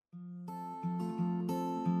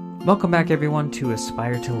Welcome back, everyone, to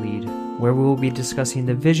Aspire to Lead, where we will be discussing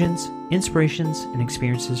the visions, inspirations, and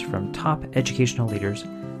experiences from top educational leaders.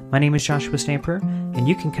 My name is Joshua Stamper, and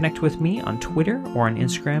you can connect with me on Twitter or on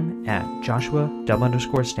Instagram at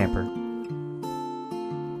Joshua_Stamper.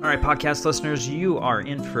 All right, podcast listeners, you are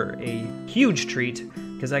in for a huge treat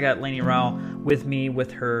because I got Lainey Rao with me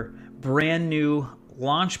with her brand new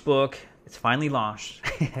launch book. It's finally launched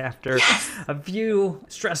after a few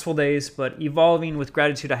stressful days, but Evolving with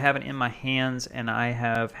Gratitude. I have it in my hands, and I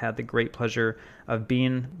have had the great pleasure of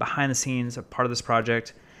being behind the scenes, a part of this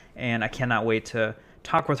project, and I cannot wait to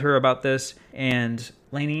talk with her about this. And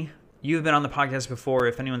Lainey, you've been on the podcast before.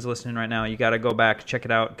 If anyone's listening right now, you got to go back, check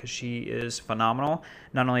it out, because she is phenomenal,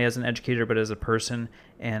 not only as an educator, but as a person,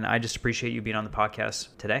 and I just appreciate you being on the podcast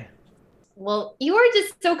today. Well, you are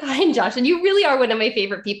just so kind, Josh, and you really are one of my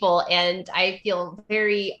favorite people. And I feel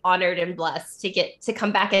very honored and blessed to get to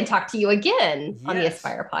come back and talk to you again on the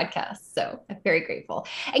Aspire podcast. So I'm very grateful.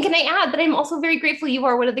 And can I add that I'm also very grateful you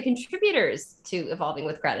are one of the contributors to Evolving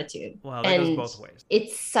with Gratitude. Well, that goes both ways.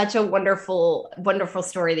 It's such a wonderful, wonderful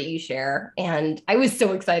story that you share. And I was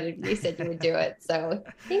so excited when you said you would do it. So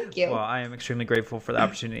thank you. Well, I am extremely grateful for the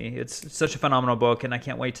opportunity. It's such a phenomenal book, and I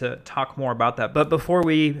can't wait to talk more about that. But before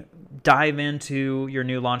we dive into your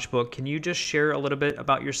new launch book, can you just share a little bit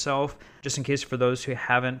about yourself, just in case for those who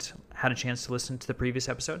haven't had a chance to listen to the previous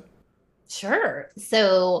episode? Sure.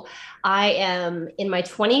 So I am in my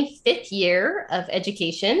 25th year of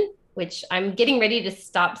education, which I'm getting ready to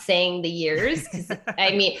stop saying the years. Because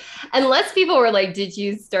I mean, unless people were like, did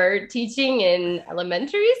you start teaching in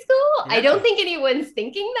elementary school? Yeah. I don't think anyone's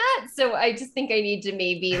thinking that. So I just think I need to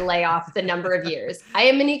maybe lay off the number of years. I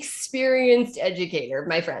am an experienced educator,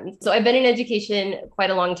 my friend. So I've been in education quite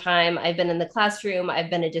a long time. I've been in the classroom. I've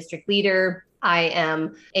been a district leader. I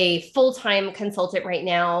am a full-time consultant right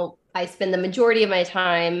now. I spend the majority of my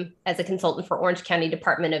time as a consultant for Orange County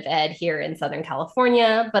Department of Ed here in Southern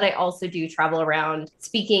California, but I also do travel around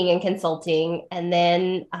speaking and consulting. And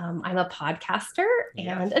then I'm a podcaster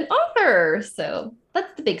and an author. So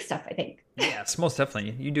that's the big stuff, I think. Yes, most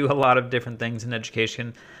definitely. You do a lot of different things in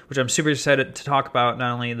education, which I'm super excited to talk about,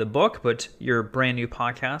 not only the book, but your brand new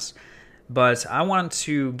podcast. But I want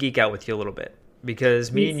to geek out with you a little bit.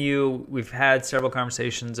 Because me and you, we've had several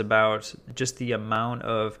conversations about just the amount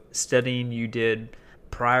of studying you did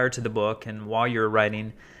prior to the book and while you were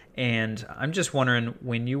writing. And I'm just wondering,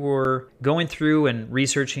 when you were going through and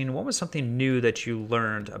researching, what was something new that you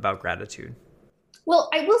learned about gratitude? Well,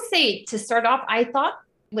 I will say, to start off, I thought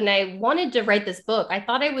when I wanted to write this book, I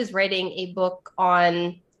thought I was writing a book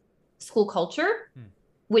on school culture,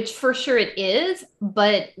 which for sure it is.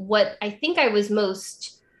 But what I think I was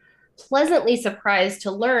most pleasantly surprised to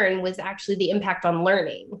learn was actually the impact on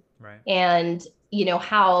learning. Right. And, you know,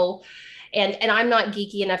 how, and I'm not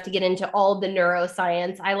geeky enough to get into all the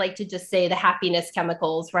neuroscience. I like to just say the happiness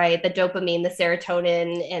chemicals, right? The dopamine, the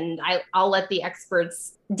serotonin, and I'll let the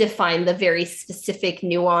experts define the very specific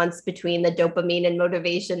nuance between the dopamine and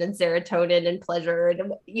motivation and serotonin and pleasure.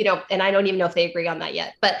 And, you know, and I don't even know if they agree on that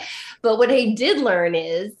yet. But what I did learn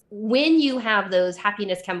is when you have those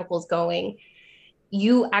happiness chemicals going,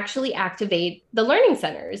 you actually activate the learning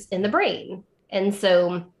centers in the brain. And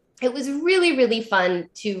so it was really, really fun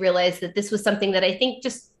to realize that this was something that I think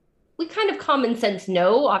just we kind of common sense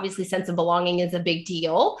know. Obviously, sense of belonging is a big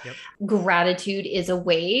deal. Yep. Gratitude is a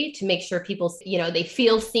way to make sure people, you know, they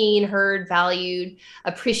feel seen, heard, valued,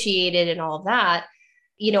 appreciated, and all of that.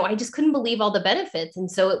 You know, I just couldn't believe all the benefits. And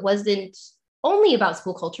so it wasn't only about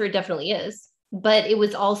school culture. It definitely is. But it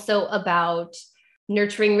was also about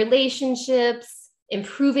nurturing relationships,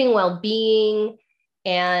 improving well-being,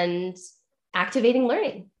 and activating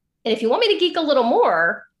learning. And if you want me to geek a little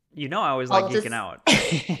more, you know, I always like geeking out.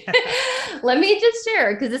 Let me just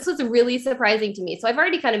share, because this was really surprising to me. So I've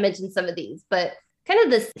already kind of mentioned some of these, but kind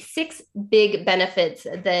of the 6 big benefits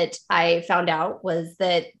that I found out was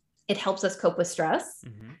that it helps us cope with stress.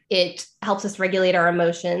 Mm-hmm. It helps us regulate our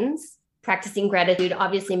emotions. Practicing gratitude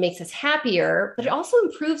obviously makes us happier, but it also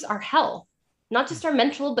improves our health. Not just our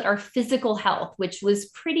mental, but our physical health, which was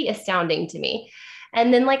pretty astounding to me.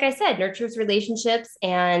 And then, like I said, nurtures relationships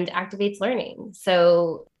and activates learning.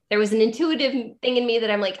 So there was an intuitive thing in me that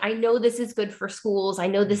I'm like, I know this is good for schools. I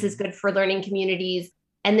know this is good for learning communities.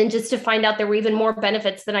 And then just to find out there were even more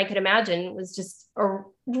benefits than I could imagine was just a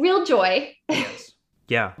real joy. Yes.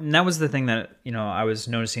 Yeah. And that was the thing that, you know, I was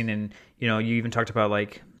noticing. And, you know, you even talked about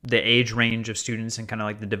like the age range of students and kind of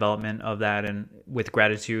like the development of that, and with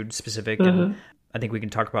gratitude specific. Mm-hmm. And I think we can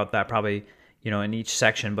talk about that probably, you know, in each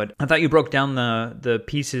section. But I thought you broke down the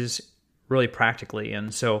pieces really practically.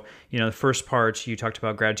 And so, you know, the first part, you talked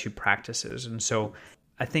about gratitude practices. And so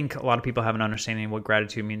I think a lot of people have an understanding of what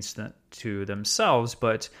gratitude means to themselves,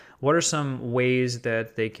 but what are some ways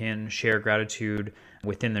that they can share gratitude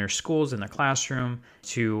within their schools, in their classroom,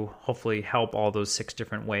 to hopefully help all those 6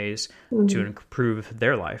 different ways to improve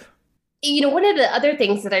their life? One of the other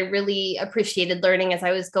things that I really appreciated learning as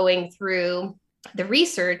I was going through the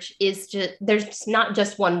research is just there's not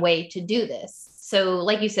just one way to do this. So,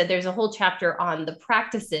 like you said, there's a whole chapter on the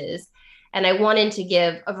practices, and I wanted to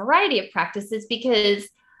give a variety of practices because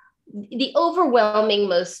the overwhelming,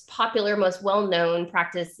 most popular, most well-known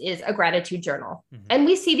practice is a gratitude journal. And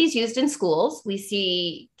we see these used in schools. We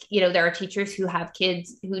see, there are teachers who have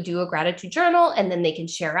kids who do a gratitude journal, and then they can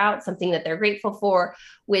share out something that they're grateful for,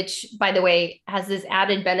 which, by the way, has this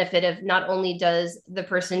added benefit of not only does the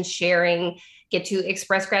person sharing get to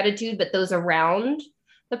express gratitude, but those around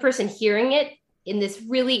the person hearing it in this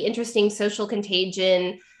really interesting social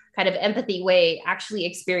contagion kind of empathy way actually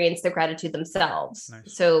experience the gratitude themselves.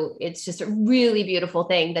 Nice. So it's just a really beautiful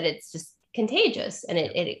thing that it's just contagious, and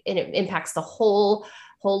it impacts the whole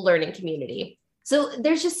learning community. So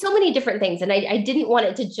there's just so many different things. And I didn't want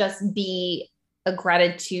it to just be a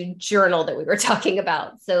gratitude journal that we were talking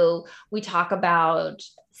about. So we talk about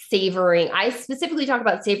savoring. I specifically talk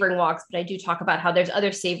about savoring walks, but I do talk about how there's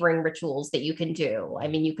other savoring rituals that you can do. I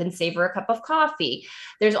mean, you can savor a cup of coffee.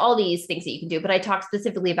 There's all these things that you can do, but I talk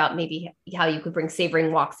specifically about maybe how you could bring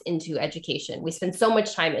savoring walks into education. We spend so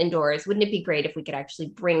much time indoors. Wouldn't it be great if we could actually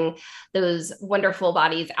bring those wonderful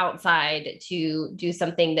bodies outside to do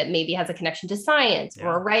something that maybe has a connection to science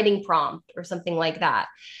or a writing prompt or something like that?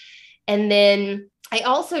 And then I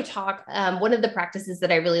also talk, one of the practices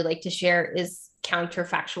that I really like to share is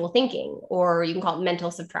counterfactual thinking, or you can call it mental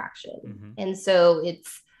subtraction. And so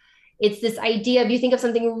it's this idea of, you think of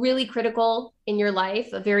something really critical in your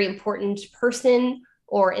life, a very important person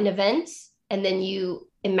or an event, and then you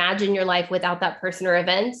imagine your life without that person or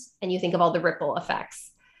event, and you think of all the ripple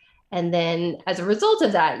effects. And then as a result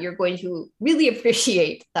of that, you're going to really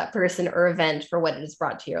appreciate that person or event for what it has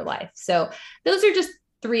brought to your life. So those are just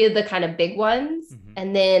 3 of the kind of big ones.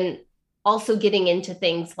 And then also getting into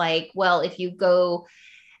things like, well, if you go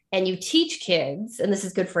and you teach kids, and this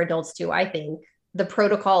is good for adults too, I think, the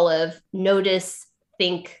protocol of notice,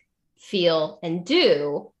 think, feel, and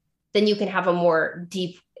do, then you can have a more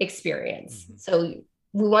deep experience. So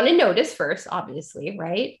we want to notice first, obviously,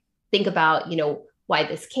 right? Think about, why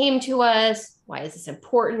this came to us. Why is this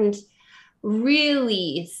important?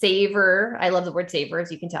 Really savor, I love the word savor,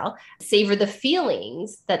 as you can tell, savor the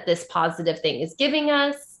feelings that this positive thing is giving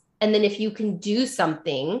us. And then if you can do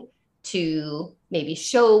something to maybe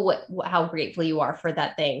show how grateful you are for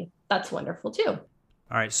that thing, that's wonderful too. All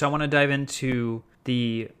right. So I want to dive into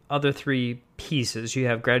the other 3 pieces. You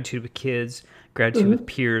have gratitude with kids, gratitude with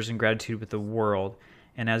peers, and gratitude with the world.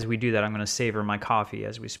 And as we do that, I'm going to savor my coffee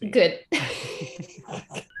as we speak. Good.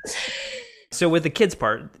 So with the kids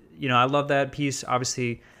part, I love that piece.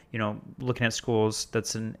 Obviously, looking at schools,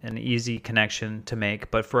 that's an easy connection to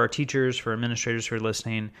make. But for our teachers, for administrators who are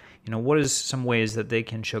listening, what is some ways that they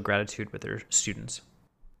can show gratitude with their students?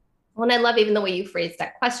 Well, and I love even the way you phrased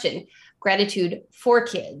that question, gratitude for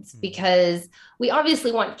kids, because we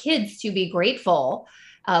obviously want kids to be grateful.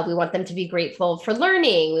 We want them to be grateful for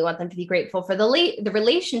learning. We want them to be grateful for the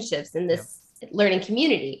relationships in this learning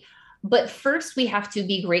community. But first, we have to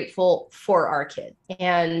be grateful for our kids.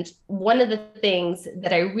 And one of the things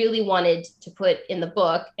that I really wanted to put in the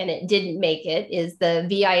book, and it didn't make it, is the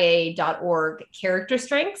VIA.org character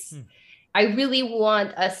strengths. I really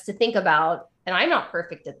want us to think about, and I'm not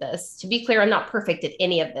perfect at this. To be clear, I'm not perfect at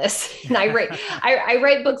any of this. And I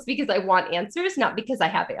write books because I want answers, not because I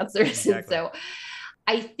have answers. Exactly. And so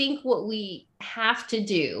I think what we have to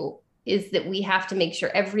do is that we have to make sure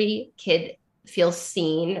every kid feels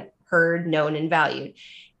seen, heard, known, and valued.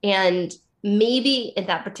 And maybe in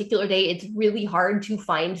that particular day, it's really hard to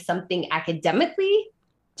find something academically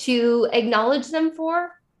to acknowledge them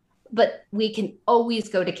for, but we can always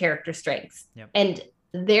go to character strengths. And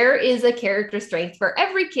there is a character strength for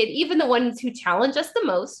every kid, even the ones who challenge us the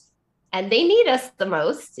most, and they need us the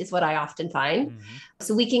most, is what I often find.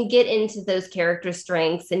 So we can get into those character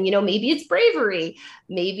strengths, and, maybe it's bravery,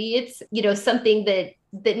 maybe it's, something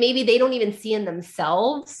that maybe they don't even see in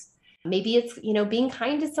themselves. Maybe it's, being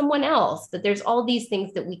kind to someone else, but there's all these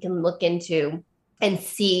things that we can look into and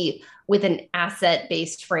see with an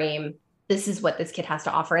asset-based frame. This is what this kid has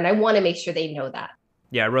to offer. And I want to make sure they know that.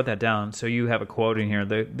 Yeah, I wrote that down. So you have a quote in here.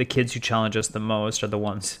 The kids who challenge us the most are the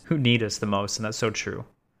ones who need us the most. And that's so true.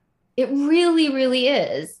 It really, really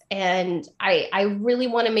is. And I really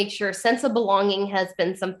want to make sure sense of belonging has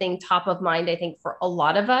been something top of mind, I think, for a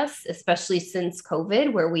lot of us, especially since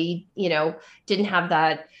COVID, where we, didn't have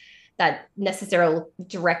that necessarily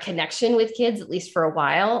direct connection with kids, at least for a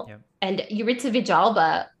while. Yep. And Yuritsa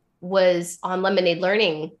Vijalba was on Lemonade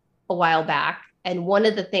Learning a while back. And one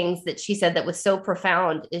of the things that she said that was so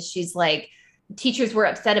profound is she's like, teachers were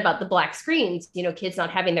upset about the black screens, kids not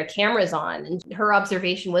having their cameras on. And her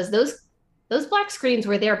observation was those black screens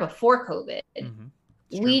were there before COVID.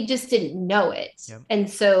 Mm-hmm. We just didn't know it. Yep. And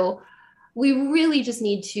so we really just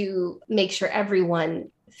need to make sure everyone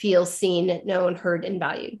feels seen, known, heard, and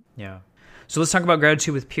valued. Yeah. So let's talk about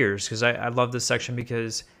gratitude with peers, because I love this section,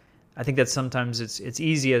 because I think that sometimes it's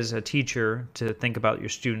easy as a teacher to think about your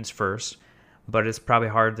students first, but it's probably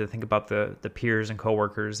hard to think about the peers and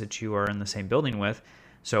coworkers that you are in the same building with.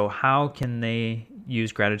 So how can they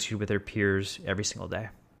use gratitude with their peers every single day?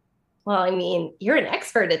 Well, I mean, you're an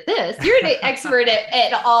expert at this. You're an expert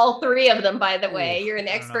at all three of them, by the way. You're an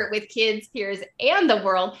expert with kids, peers, and the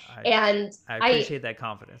world. I appreciate that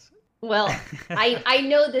confidence. Well, I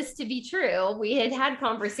know this to be true. We had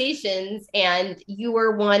conversations, and you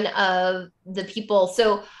were one of the people.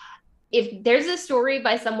 So if there's a story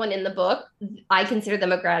by someone in the book, I consider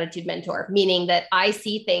them a gratitude mentor, meaning that I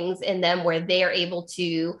see things in them where they are able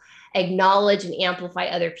to acknowledge and amplify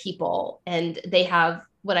other people, and they have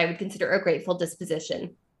what I would consider a grateful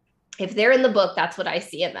disposition. If they're in the book, that's what I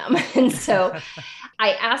see in them. And so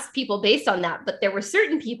I asked people based on that, but there were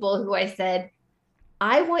certain people who I said,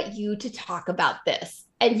 I want you to talk about this.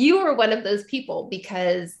 And you were one of those people,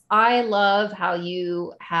 because I love how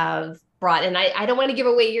you have brought, and I don't want to give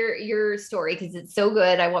away your story because it's so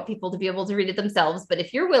good. I want people to be able to read it themselves. But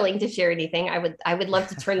if you're willing to share anything, I would love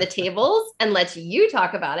to turn the tables and let you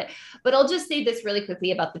talk about it. But I'll just say this really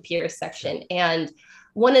quickly about the peers section. And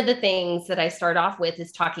one of the things that I start off with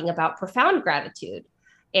is talking about profound gratitude.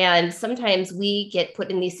 And sometimes we get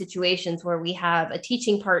put in these situations where we have a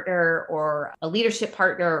teaching partner or a leadership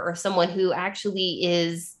partner or someone who actually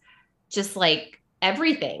is just like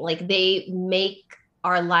everything. Like they make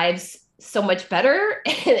our lives so much better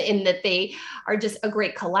in that they are just a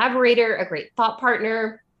great collaborator, a great thought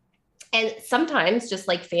partner. And sometimes, just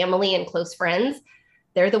like family and close friends,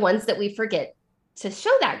 they're the ones that we forget to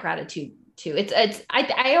show that gratitude to.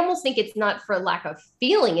 I almost think it's not for lack of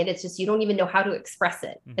feeling it. It's just, you don't even know how to express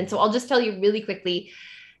it. Mm-hmm. And so I'll just tell you really quickly,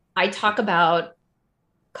 I talk about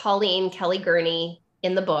Colleen Kelly Gurney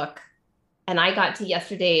in the book, and I got to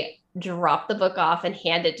yesterday drop the book off and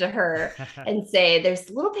hand it to her and say, there's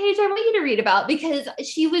a little page I want you to read about, because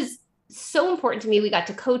she was so important to me. We got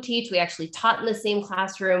to co-teach. We actually taught in the same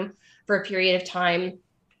classroom for a period of time.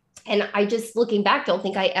 And I just, looking back, don't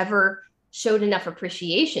think I ever showed enough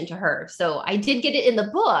appreciation to her. So I did get it in the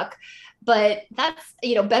book, but that's,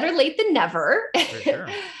 better late than never. For sure.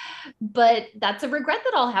 But that's a regret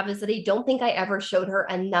that I'll have, is that I don't think I ever showed her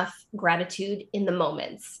enough gratitude in the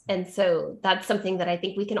moments. And so that's something that I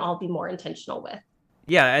think we can all be more intentional with.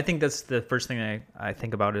 Yeah, I think that's the first thing I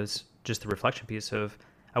think about, is just the reflection piece of,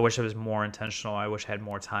 I wish I was more intentional. I wish I had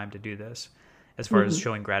more time to do this, as far as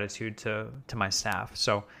showing gratitude to my staff.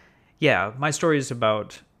 So yeah, my story is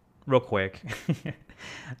about, real quick,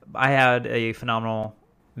 I had a phenomenal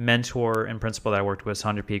mentor and principal that I worked with,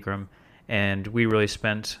 Sandra Pegram, and we really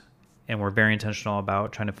spent and were very intentional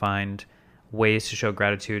about trying to find ways to show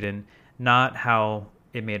gratitude, and not how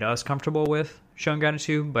it made us comfortable with showing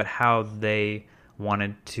gratitude, but how they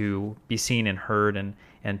wanted to be seen and heard,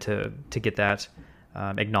 and to get that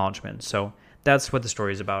acknowledgement. So that's what the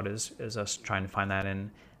story is about, is us trying to find that.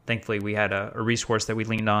 And thankfully we had a resource that we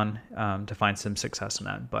leaned on to find some success in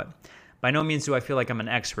that. But by no means do I feel like I'm an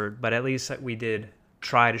expert, but at least we did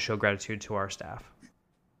try to show gratitude to our staff.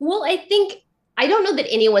 Well, I don't know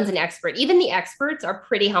that anyone's an expert. Even the experts are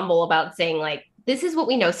pretty humble about saying, like, this is what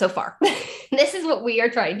we know so far. This is what we are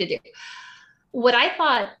trying to do. What I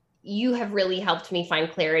thought you have really helped me find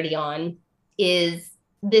clarity on is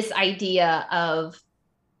this idea of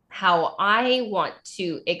how I want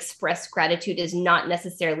to express gratitude is not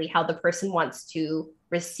necessarily how the person wants to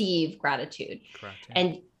receive gratitude. Correct, yeah.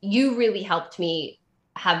 And you really helped me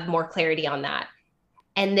have more clarity on that.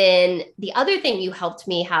 And then the other thing you helped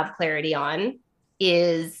me have clarity on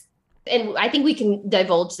is, and I think we can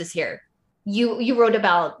divulge this here, you wrote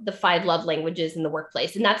about the 5 love languages in the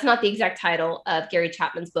workplace. And that's not the exact title of Gary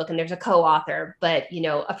Chapman's book, and there's a co-author, but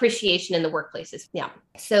appreciation in the workplaces. Yeah.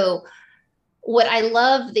 So what I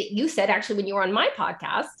love that you said, actually, when you were on my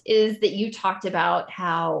podcast, is that you talked about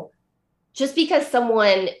how just because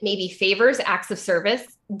someone maybe favors acts of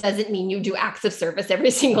service doesn't mean you do acts of service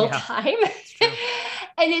every single time.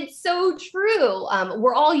 And it's so true.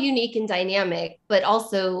 We're all unique and dynamic, but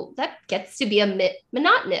also that gets to be a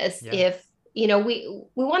monotonous if, we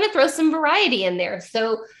want to throw some variety in there.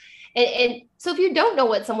 So, and so if you don't know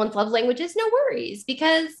what someone's love language is, no worries,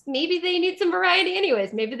 because maybe they need some variety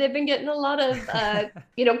anyways. Maybe they've been getting a lot of,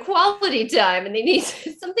 quality time, and they need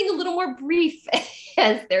something a little more brief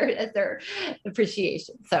as their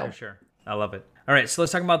appreciation. So for sure. I love it. All right. So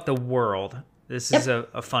let's talk about the world. This is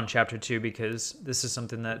a fun chapter too, because this is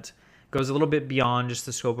something that goes a little bit beyond just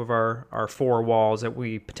the scope of our four walls that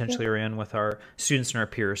we potentially are in with our students and our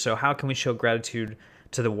peers. So how can we show gratitude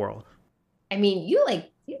to the world? I mean, you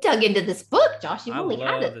dug into this book, Josh. You've only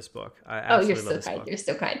had it. I love this book. I absolutely you're so kind. You're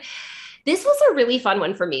so kind. This was a really fun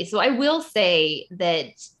one for me. So I will say that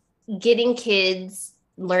getting kids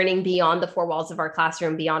learning beyond the four walls of our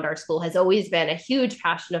classroom, beyond our school, has always been a huge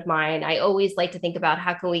passion of mine. I always like to think about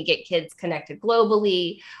how can we get kids connected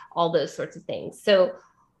globally, all those sorts of things. So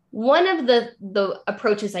one of the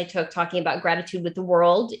approaches I took talking about gratitude with the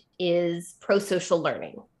world is pro-social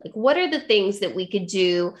learning. Like, what are the things that we could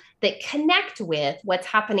do that connect with what's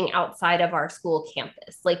happening outside of our school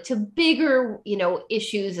campus, like to bigger,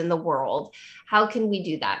 issues in the world? How can we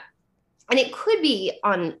do that? And it could be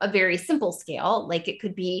on a very simple scale. Like, it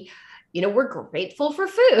could be, we're grateful for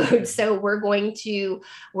food. So we're going to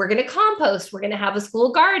compost. We're going to have a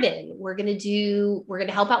school garden. We're going to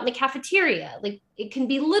help out in the cafeteria. Like, it can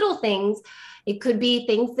be little things. It could be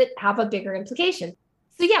things that have a bigger implication.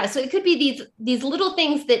 So it could be these little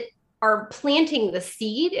things that are planting the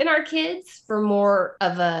seed in our kids for more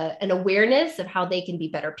of an awareness of how they can be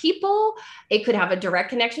better people. It could have a direct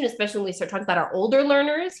connection, especially when we start talking about our older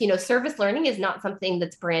learners. Service learning is not something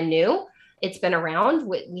that's brand new. It's been around.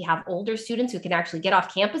 We have older students who can actually get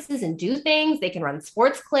off campuses and do things. They can run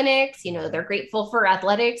sports clinics. They're grateful for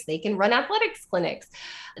athletics. They can run athletics clinics.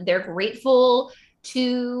 They're grateful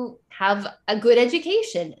to have a good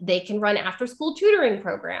education. They can run after school tutoring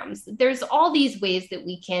programs. There's all these ways that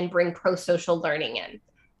we can bring pro-social learning in.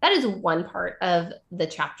 That is one part of the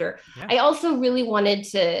chapter. Yeah. I also really wanted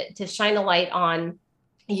to shine a light on,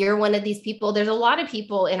 you're one of these people. There's a lot of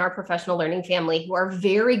people in our professional learning family who are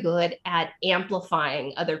very good at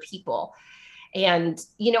amplifying other people. And,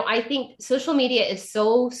 I think social media is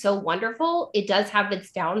so, so wonderful. It does have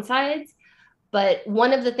its downsides. But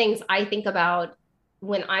one of the things I think about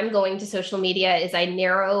when I'm going to social media is I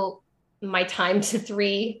narrow my time to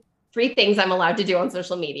three things I'm allowed to do on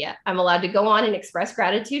social media. I'm allowed to go on and express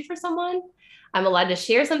gratitude for someone. I'm allowed to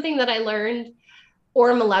share something that I learned, or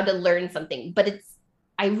I'm allowed to learn something. But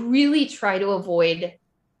I really try to avoid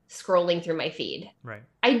scrolling through my feed. Right.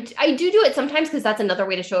 I do it sometimes because that's another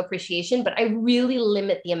way to show appreciation, but I really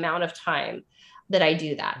limit the amount of time that I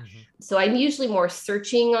do that. Mm-hmm. So I'm usually more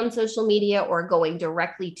searching on social media or going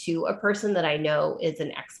directly to a person that I know is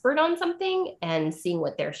an expert on something and seeing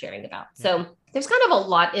what they're sharing about. Yeah. So there's kind of a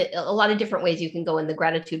lot of different ways you can go in the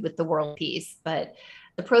gratitude with the world piece, but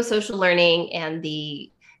the pro-social learning and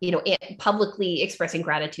the publicly expressing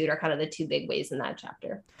gratitude are kind of the two big ways in that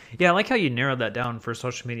chapter. Yeah, I like how you narrowed that down for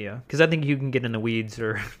social media, because I think you can get in the weeds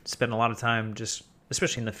or spend a lot of time just,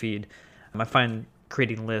 especially in the feed. I find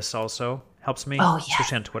creating lists also helps me,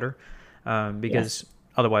 especially on Twitter, because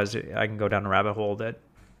otherwise I can go down a rabbit hole that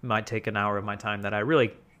might take an hour of my time that I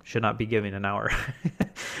really should not be giving an hour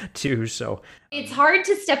to. So it's hard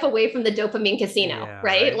to step away from the dopamine casino,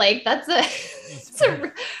 right? Like it's a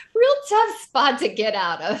real tough spot to get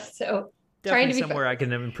out of. So definitely trying to be somewhere I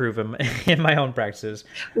can improve in my own practices.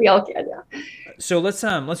 We all can, yeah. So let's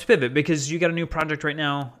pivot, because you got a new project right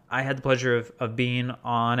now. I had the pleasure of being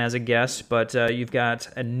on as a guest, but you've got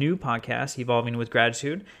a new podcast, Evolving with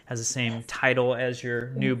Gratitude, has the same title as your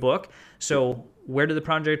new book. So where did the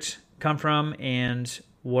project come from, and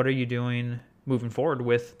what are you doing moving forward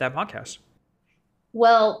with that podcast?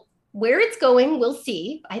 Well, where it's going, we'll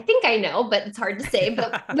see. I think I know, but it's hard to say.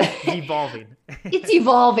 But evolving. It's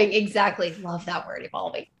evolving. Exactly. Love that word,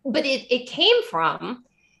 evolving. But it came from,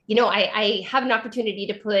 I have an opportunity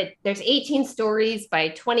to there's 18 stories by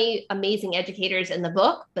 20 amazing educators in the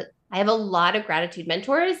book, but I have a lot of gratitude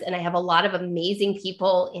mentors, and I have a lot of amazing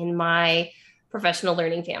people in my professional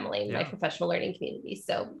learning family, my professional learning community.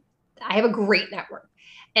 So I have a great network.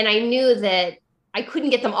 And I knew that I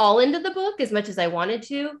couldn't get them all into the book as much as I wanted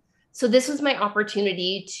to. So this was my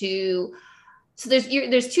opportunity so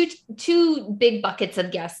there's two big buckets of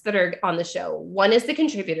guests that are on the show. One is the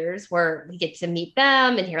contributors, where we get to meet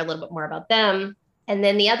them and hear a little bit more about them. And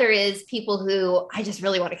then the other is people who I just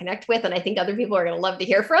really want to connect with, and I think other people are going to love to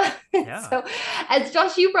hear from. Yeah. So as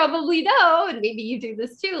Josh, you probably know, and maybe you do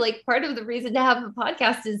this too, like part of the reason to have a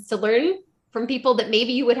podcast is to learn from people that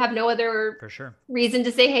maybe you would have no other For sure. reason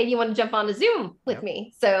to say, hey, do you want to jump on a Zoom with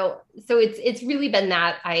me? So it's really been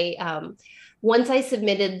that. Once I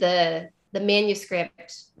submitted the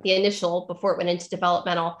manuscript, the initial, before it went into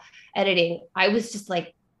developmental editing, I was just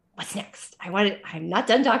like, what's next? I'm not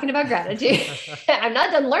done talking about gratitude. I'm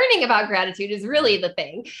not done learning about gratitude is really the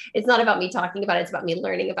thing. It's not about me talking about it. It's about me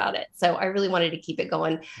learning about it. So I really wanted to keep it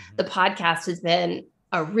going. Mm-hmm. The podcast has been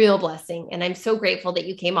a real blessing. And I'm so grateful that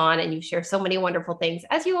you came on and you share so many wonderful things,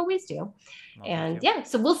 as you always do. Well, and yeah,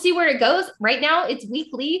 so we'll see where it goes. Right now it's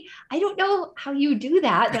weekly. I don't know how you do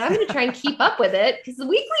that, but I'm going to try and keep up with it because the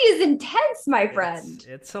weekly is intense, my friend.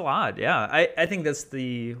 It's a lot. Yeah. I think that's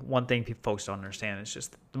the one thing folks don't understand. It's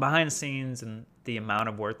just the behind the scenes and the amount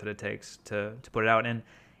of work that it takes to put it out. And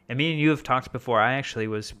me and you have talked before. I actually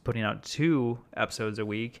was putting out 2 episodes a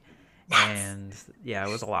week. And yeah,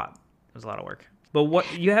 it was a lot. It was a lot of work. But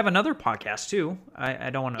what you have another podcast too. I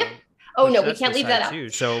don't want to. Yep. Oh no, we can't leave that out. Too.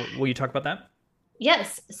 So will you talk about that?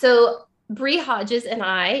 Yes. So Bree Hodges and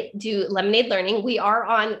I do Lemonade Learning. We are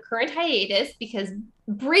on current hiatus because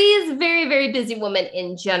Bree is a very, very busy woman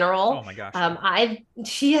in general. Oh my gosh.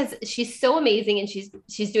 She's so amazing and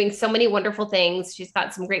she's doing so many wonderful things. She's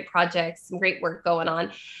got some great projects, some great work going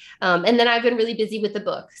on. And then I've been really busy with the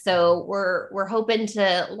book. So we're hoping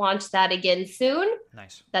to launch that again soon.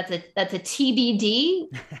 Nice. That's a TBD.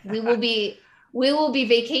 We will be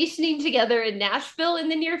vacationing together in Nashville in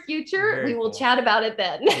the near future. Very we will cool. Chat about it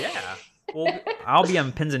then. Yeah. Well, I'll be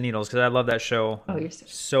on Pins and Needles because I love that show. Oh, you're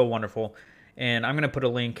so wonderful. And I'm going to put a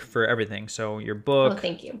link for everything. So your book,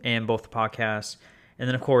 thank you, and both the podcasts. And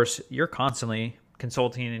then, of course, you're constantly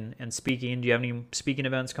consulting and speaking. Do you have any speaking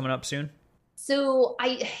events coming up soon? So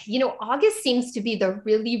August seems to be the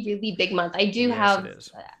really, really big month. I do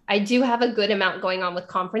have a good amount going on with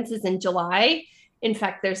conferences in July. In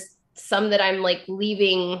fact, there's some that I'm like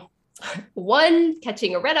leaving one,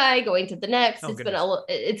 catching a red eye, going to the next.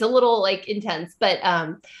 It's a little like intense, but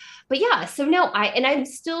yeah, so no, I'm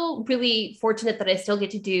still really fortunate that I still get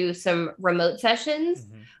to do some remote sessions,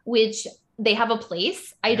 mm-hmm. which they have a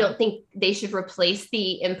place. I don't think they should replace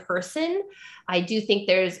the in-person. I do think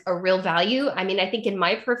there's a real value. I mean, I think in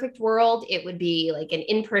my perfect world, it would be like an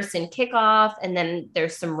in-person kickoff and then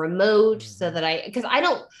there's some remote mm-hmm. so that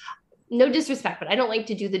no disrespect, but I don't like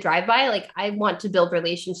to do the drive-by. Like I want to build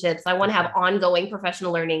relationships. I want to have ongoing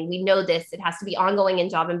professional learning. We know this, it has to be ongoing and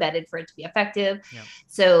job embedded for it to be effective. Yeah.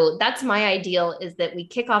 So that's my ideal, is that we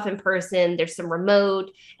kick off in person. There's some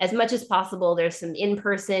remote as much as possible. There's some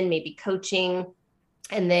in-person, maybe coaching.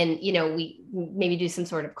 And then, we maybe do some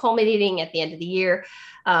sort of culminating at the end of the year.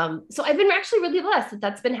 So I've been actually really blessed that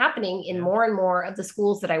that's been happening in more and more of the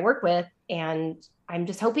schools that I work with. And I'm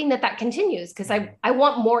just hoping that continues because I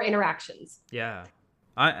want more interactions. Yeah.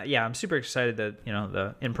 I'm super excited that,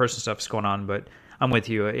 the in-person stuff's going on, but I'm with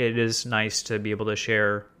you. It is nice to be able to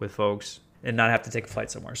share with folks and not have to take a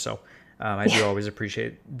flight somewhere. So I do always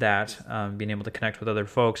appreciate that, being able to connect with other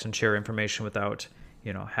folks and share information without,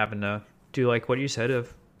 having to do like what you said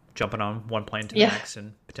of jumping on one plane to the next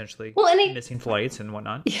and potentially missing flights and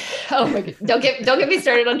whatnot. Oh my God. Don't get me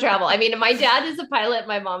started on travel. I mean, my dad is a pilot.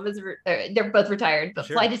 My mom is, they're both retired, but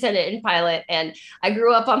flight attendant and pilot. And I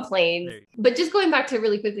grew up on planes, but just going back to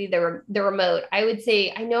really quickly, the remote, I would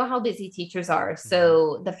say, I know how busy teachers are.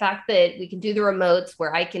 So mm-hmm. the fact that we can do the remotes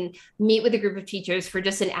where I can meet with a group of teachers for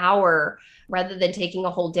just an hour rather than taking a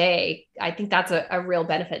whole day, I think that's a real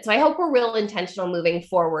benefit. So I hope we're real intentional moving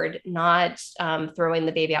forward, not throwing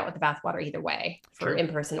the baby out with the bathwater either way, for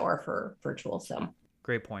in-person or for virtual. So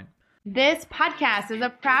great point. This podcast is a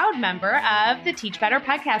proud member of the Teach Better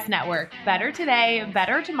Podcast Network. Better today,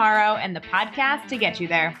 better tomorrow, and the podcast to get you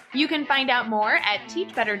there. You can find out more at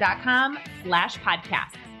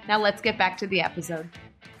teachbetter.com/podcasts. Now let's get back to the episode.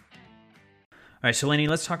 All right, so Lainey,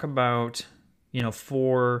 let's talk about,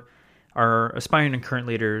 for our aspiring and current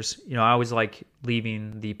leaders, I always like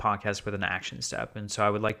leaving the podcast with an action step. And so I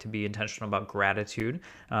would like to be intentional about gratitude,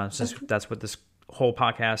 since that's what this whole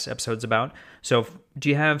podcast episode's about. So do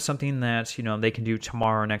you have something that, they can do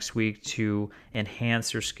tomorrow or next week to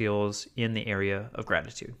enhance their skills in the area of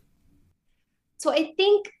gratitude? So I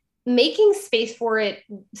think making space for it.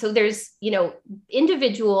 So there's, me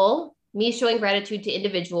showing gratitude to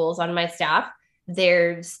individuals on my staff.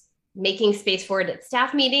 There's making space for it at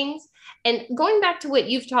staff meetings. And going back to what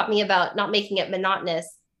you've taught me about not making it monotonous,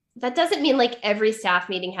 that doesn't mean like every staff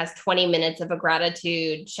meeting has 20 minutes of a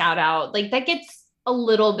gratitude shout out. Like that gets a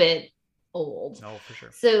little bit old. No, for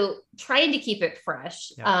sure. So trying to keep it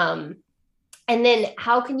fresh. Yeah. And then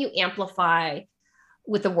how can you amplify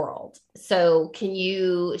with the world? So can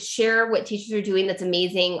you share what teachers are doing that's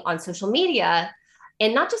amazing on social media,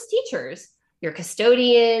 and not just teachers, your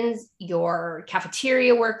custodians, your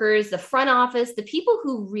cafeteria workers, the front office, the people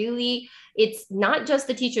who really, it's not just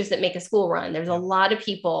the teachers that make a school run. There's a lot of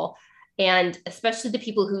people, and especially the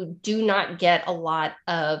people who do not get a lot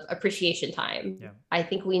of appreciation time. Yeah. I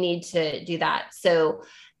think we need to do that. So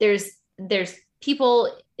there's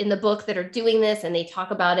people in the book that are doing this, and they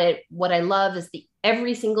talk about it. What I love is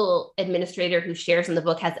every single administrator who shares in the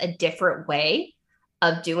book has a different way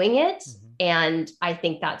of doing it. Mm-hmm. And I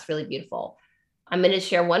think that's really beautiful. I'm going to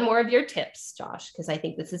share one more of your tips, Josh, because I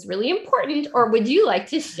think this is really important. Or would you like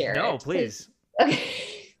to share it? No, please. Okay.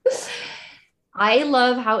 I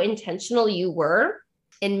love how intentional you were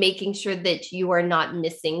in making sure that you are not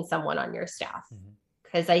missing someone on your staff.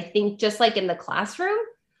 Because I think just like in the classroom,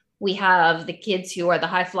 we have the kids who are the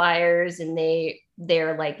high flyers and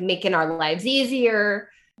they're like making our lives easier.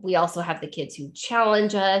 We also have the kids who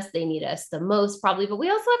challenge us. They need us the most probably, but we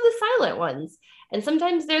also have the silent ones. And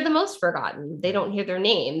sometimes they're the most forgotten. They don't hear their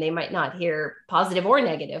name. They might not hear positive or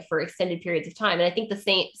negative for extended periods of time. And I think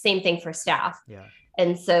the same thing for staff. Yeah.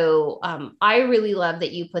 And so I really love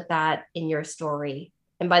that you put that in your story.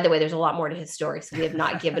 And by the way, there's a lot more to his story. So we have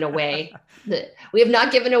not given away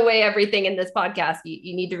everything in this podcast.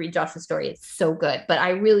 You need to read Josh's story. It's so good. But I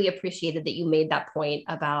really appreciated that you made that point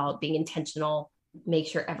about being intentional, make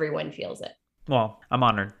sure everyone feels it. Well, I'm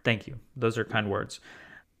honored. Thank you. Those are kind words.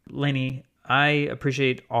 Lainey, I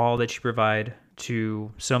appreciate all that you provide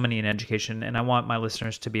to so many in education, and I want my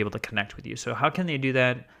listeners to be able to connect with you. So how can they do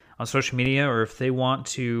that on social media, or if they want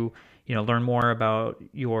to, learn more about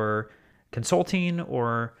your consulting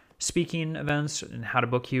or speaking events and how to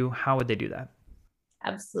book you, how would they do that?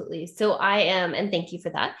 Absolutely. So I am, and thank you for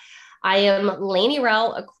that. I am Lainey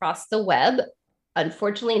Rowell across the web.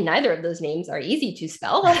 Unfortunately, neither of those names are easy to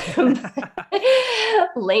spell.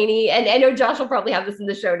 Lainey, and I know Josh will probably have this in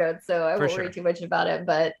the show notes, so I won't worry too much about it,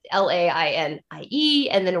 but LAINIE,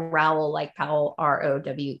 and then Rowell, like Powell,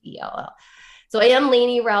 ROWELL. So I am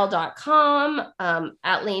LaineyRowell.com,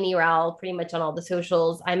 at Lainey Rowell, pretty much on all the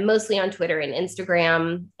socials. I'm mostly on Twitter and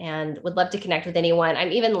Instagram, and would love to connect with anyone.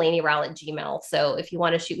 I'm even Lainey Rowell at Gmail. So if you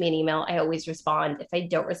want to shoot me an email, I always respond. If I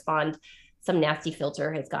don't respond, some nasty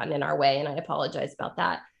filter has gotten in our way, and I apologize about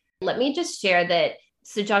that. Let me just share that.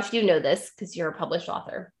 So Josh, you know this because you're a published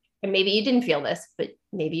author, and maybe you didn't feel this, but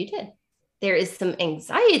maybe you did. There is some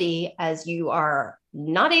anxiety as you are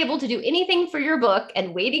not able to do anything for your book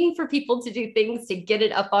and waiting for people to do things to get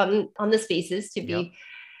it up on the spaces to be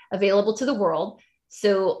available to the world.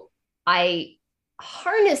 So I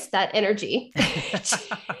harness that energy. It's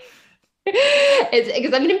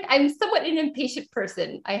because I'm somewhat an impatient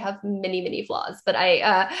person. I have many flaws, but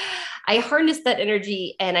I harnessed that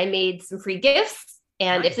energy and I made some free gifts.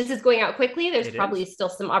 And If this is going out quickly, there's probably still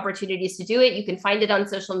some opportunities to do it. You can find it on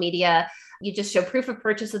social media. You just show proof of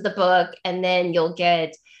purchase of the book, and then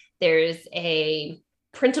there's a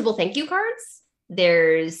printable thank you cards.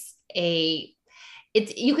 You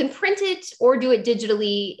can print it or do it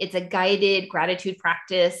digitally. It's a guided gratitude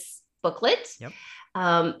practice booklet. Yep.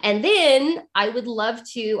 And then I would love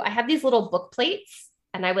I have these little book plates,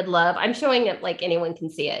 and I'm showing it like anyone can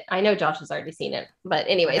see it. I know Josh has already seen it, but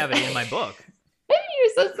anyways. I have it in my book.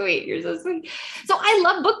 You're so sweet. So I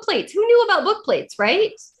love book plates. Who knew about book plates,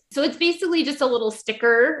 right? So it's basically just a little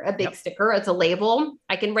sticker, a big sticker. It's a label.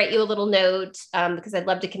 I can write you a little note because I'd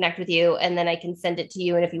love to connect with you, and then I can send it to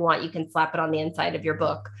you. And if you want, you can slap it on the inside of your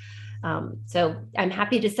book. So I'm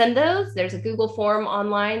happy to send those. There's a Google form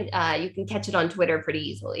online. You can catch it on Twitter pretty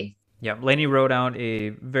easily. Yeah, Lainey wrote out a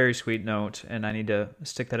very sweet note, and I need to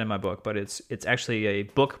stick that in my book, but it's actually a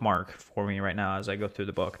bookmark for me right now as I go through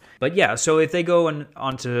the book. But yeah, so if they go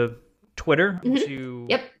onto Twitter,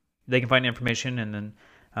 they can find information and then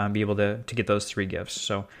be able to get those 3 gifts.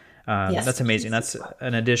 So that's amazing. That's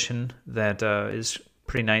an addition that is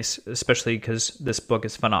pretty nice, especially because this book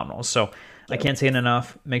is phenomenal. So I can't say it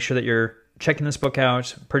enough. Make sure that you're checking this book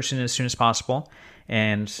out, purchasing it as soon as possible.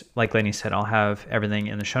 And like Lainey said, I'll have everything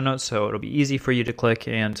in the show notes, so it'll be easy for you to click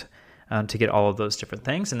and to get all of those different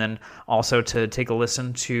things. And then also to take a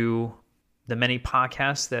listen to the many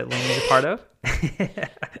podcasts that Lainey's a part of.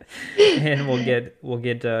 And we'll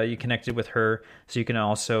get you connected with her so you can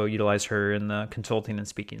also utilize her in the consulting and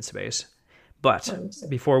speaking space. But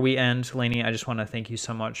before we end, Lainey, I just want to thank you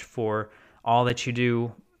so much for all that you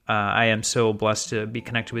do. I am so blessed to be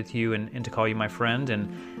connected with you and to call you my friend,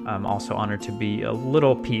 and I'm also honored to be a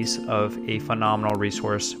little piece of a phenomenal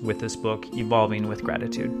resource with this book, Evolving with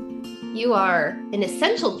Gratitude. You are an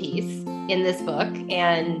essential piece in this book,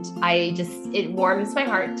 and it warms my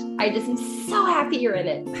heart. I just am so happy you're in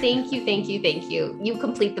it. Thank you. You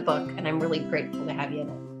complete the book, and I'm really grateful to have you in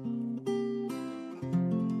it.